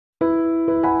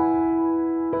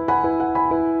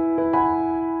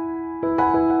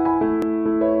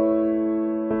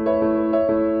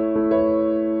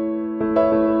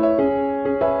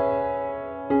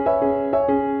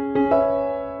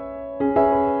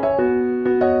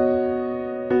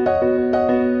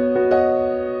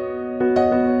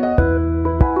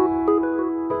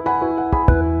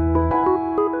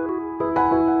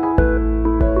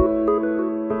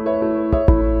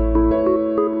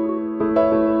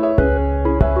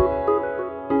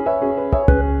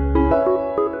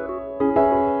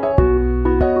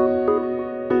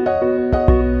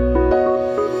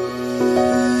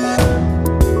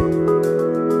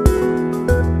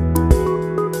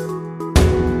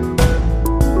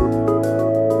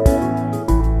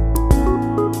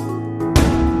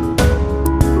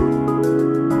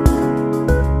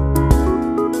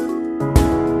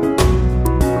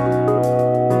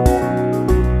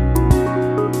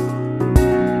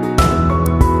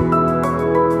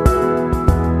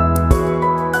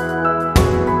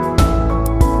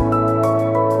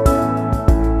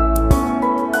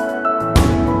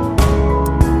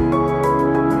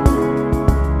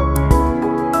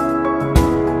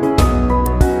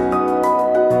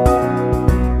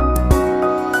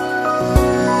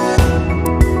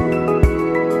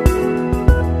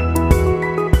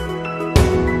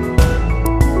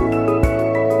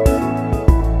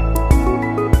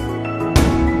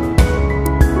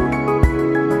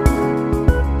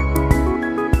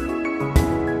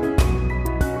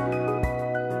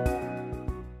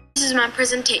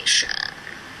presentation.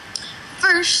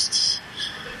 First,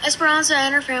 Esperanza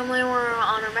and her family were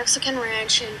on a Mexican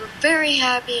ranch and were very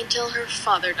happy until her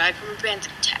father died from a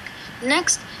bandit attack.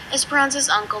 Next, Esperanza's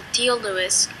uncle, Tío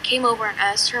Luis, came over and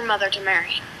asked her mother to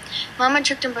marry him. Mama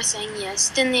tricked him by saying yes,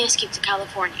 then they escaped to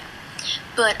California.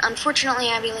 But unfortunately,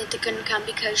 Abuelita couldn't come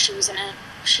because she was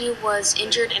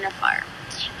injured in a fire.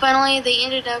 Finally, they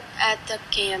ended up at the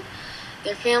camp.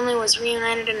 Their family was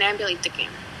reunited and Abuelita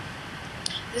came.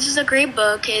 This is a great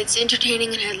book. It's entertaining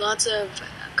and had lots of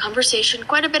conversation,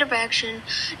 quite a bit of action,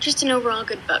 just an overall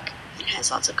good book. It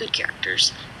has lots of good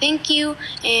characters. Thank you,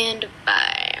 and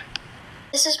bye.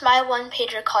 This is my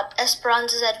one-pager called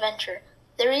Esperanza's Adventure.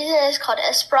 The reason it is called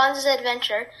Esperanza's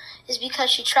Adventure is because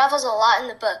she travels a lot in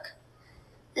the book.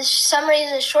 This summary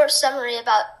is a short summary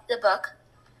about the book.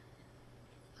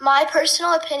 My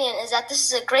personal opinion is that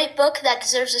this is a great book that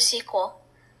deserves a sequel.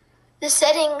 The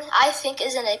setting, I think,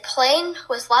 is in a plain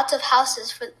with lots of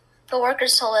houses for the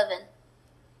workers to live in.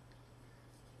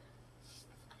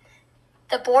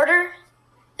 The border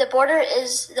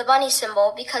is the money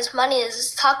symbol because money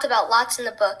is talked about lots in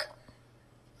the book.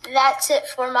 That's it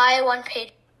for my one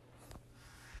page.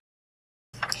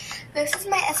 This is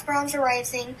my Esperanza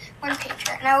Rising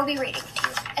one-pager, and I will be reading it to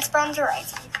you. Esperanza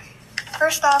Rising.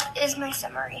 First off is my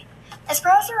summary.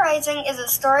 Esperanza Rising is a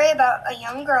story about a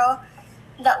young girl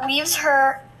that leaves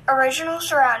her original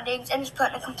surroundings and is put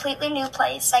in a completely new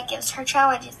place that gives her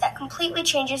challenges, that completely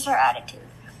changes her attitude.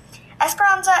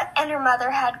 Esperanza and her mother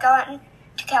had gotten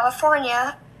to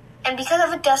California, and because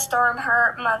of a dust storm,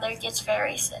 her mother gets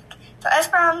very sick. So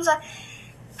Esperanza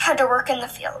had to work in the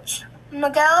fields.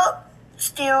 Miguel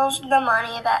steals the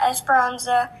money that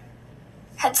Esperanza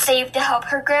had saved to help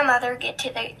her grandmother get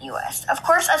to the U.S. Of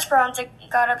course, Esperanza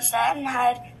got upset and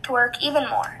had to work even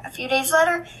more. A few days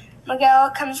later,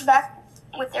 Miguel comes back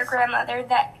with their grandmother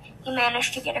that he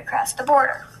managed to get across the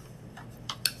border.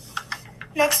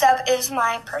 Next up is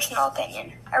my personal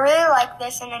opinion. I really liked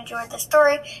this and enjoyed the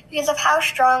story because of how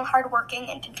strong, hardworking,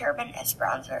 and determined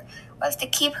Esperanza was to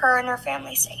keep her and her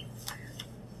family safe.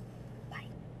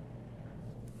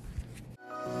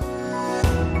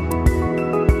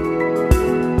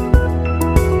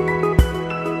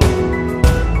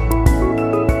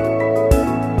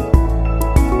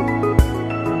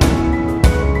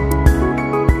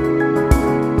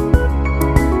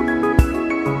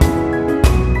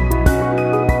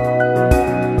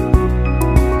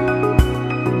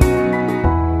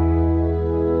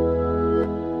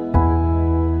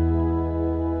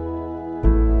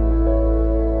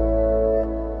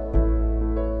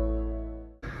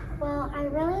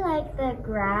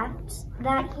 Graphs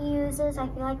that he uses, I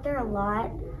feel like they're a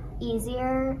lot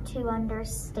easier to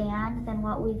understand than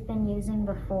what we've been using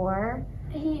before.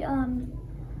 He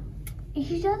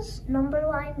does number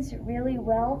lines really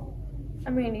well. I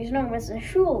mean, he's no Mr.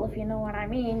 Schul, if you know what I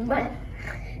mean, but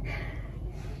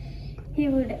he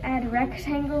would add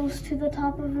rectangles to the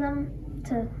top of them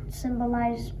to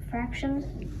symbolize fractions,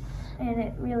 and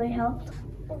it really helped.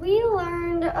 We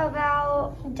learned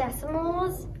about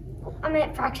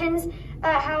fractions,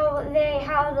 how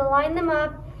to line them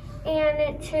up,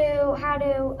 and how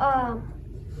to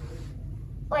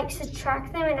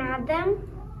subtract them and add them.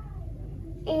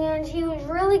 And he was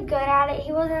really good at it.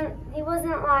 He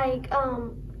wasn't like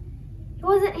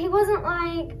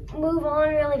move on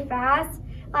really fast,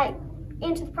 like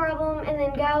answer the problem and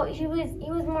then go. He was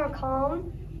more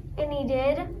calm, and he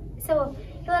did. So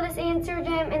he let us answer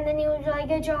them, and then he was like,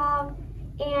 good job.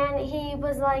 And he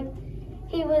was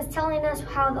telling us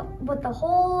what the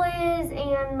whole is,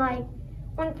 and like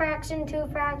 1 fraction, 2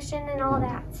 fraction, and all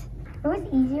that. It was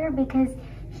easier because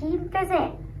he's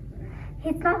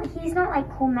not like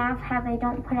Cool Math, how they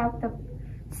don't put out the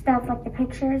stuff like the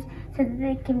pictures so that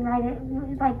they can write it,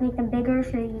 like make them bigger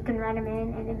so that you can write them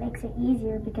in, and it makes it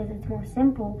easier because it's more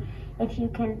simple if you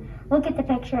can look at the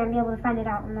picture and be able to find it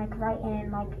out and like write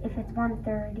in, like if it's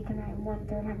 1/3, you can write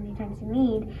 1/3 how many times you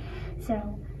need.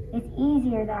 So it's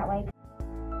easier that way